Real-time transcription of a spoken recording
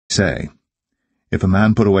say, if a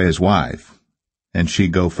man put away his wife, and she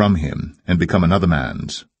go from him, and become another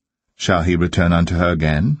man's, shall he return unto her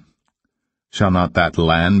again? Shall not that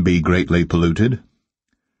land be greatly polluted?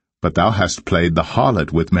 But thou hast played the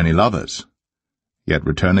harlot with many lovers. Yet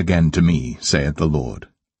return again to me, saith the Lord.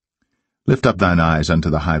 Lift up thine eyes unto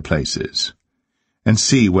the high places, and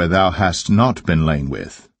see where thou hast not been lain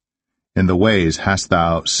with. In the ways hast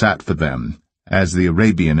thou sat for them, as the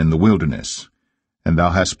Arabian in the wilderness, and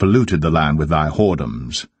thou hast polluted the land with thy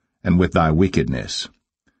whoredoms, and with thy wickedness.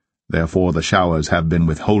 Therefore the showers have been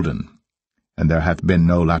withholden, and there hath been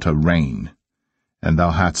no latter rain. And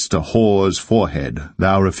thou hadst a whore's forehead,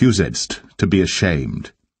 thou refusedst to be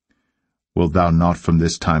ashamed. Wilt thou not from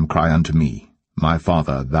this time cry unto me, My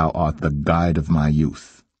Father, thou art the guide of my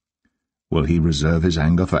youth? Will he reserve his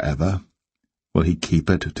anger for ever? Will he keep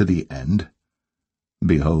it to the end?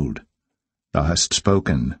 Behold, thou hast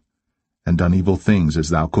spoken, and done evil things as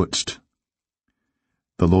thou couldst.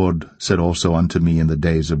 The Lord said also unto me in the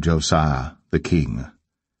days of Josiah the king,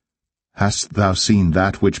 Hast thou seen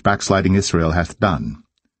that which backsliding Israel hath done?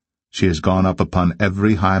 She is gone up upon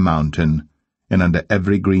every high mountain, and under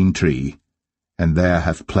every green tree, and there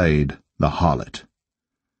hath played the harlot.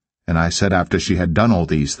 And I said after she had done all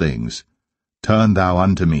these things, Turn thou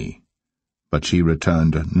unto me. But she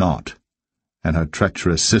returned not, and her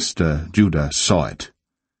treacherous sister Judah saw it.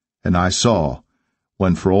 And I saw,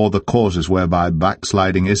 when for all the causes whereby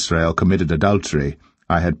backsliding Israel committed adultery,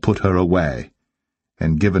 I had put her away,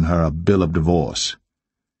 and given her a bill of divorce.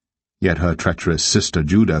 Yet her treacherous sister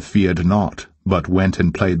Judah feared not, but went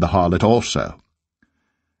and played the harlot also.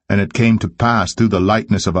 And it came to pass through the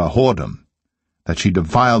lightness of her whoredom, that she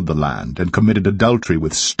defiled the land, and committed adultery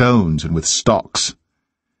with stones and with stocks.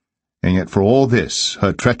 And yet for all this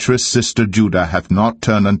her treacherous sister Judah hath not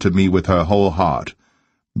turned unto me with her whole heart,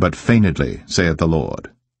 but feignedly, saith the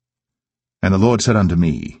Lord. And the Lord said unto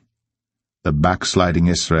me, The backsliding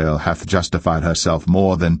Israel hath justified herself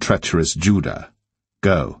more than treacherous Judah.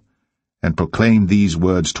 Go, and proclaim these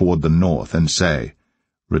words toward the north, and say,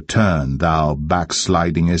 Return, thou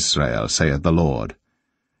backsliding Israel, saith the Lord,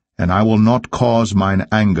 and I will not cause mine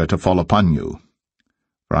anger to fall upon you.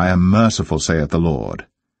 For I am merciful, saith the Lord,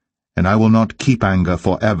 and I will not keep anger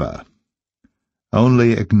forever.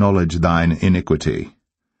 Only acknowledge thine iniquity,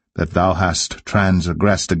 that thou hast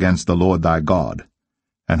transgressed against the Lord thy God,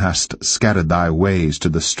 and hast scattered thy ways to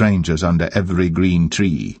the strangers under every green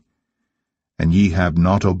tree. And ye have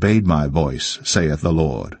not obeyed my voice, saith the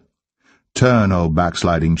Lord. Turn, O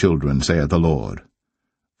backsliding children, saith the Lord.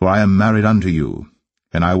 For I am married unto you,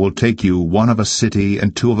 and I will take you one of a city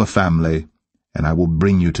and two of a family, and I will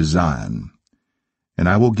bring you to Zion. And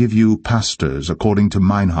I will give you pastors according to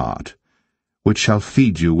mine heart, which shall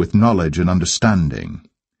feed you with knowledge and understanding.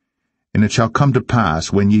 And it shall come to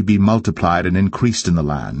pass, when ye be multiplied and increased in the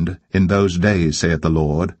land, in those days, saith the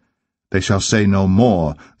Lord, they shall say no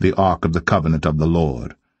more, The ark of the covenant of the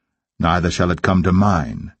Lord. Neither shall it come to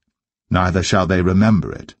mind, neither shall they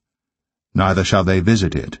remember it, neither shall they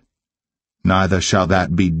visit it, neither shall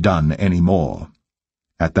that be done any more.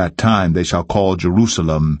 At that time they shall call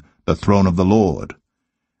Jerusalem the throne of the Lord,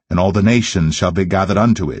 and all the nations shall be gathered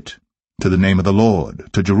unto it, to the name of the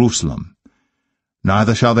Lord, to Jerusalem.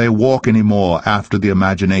 Neither shall they walk any more after the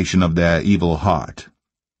imagination of their evil heart.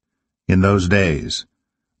 In those days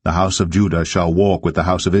the house of Judah shall walk with the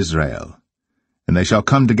house of Israel, and they shall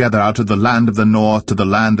come together out of the land of the north to the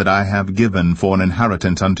land that I have given for an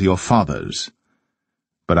inheritance unto your fathers.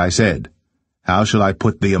 But I said, How shall I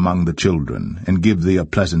put thee among the children, and give thee a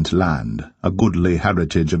pleasant land, a goodly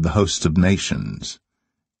heritage of the hosts of nations?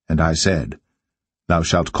 And I said, Thou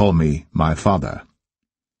shalt call me my father,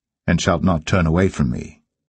 and shalt not turn away from me.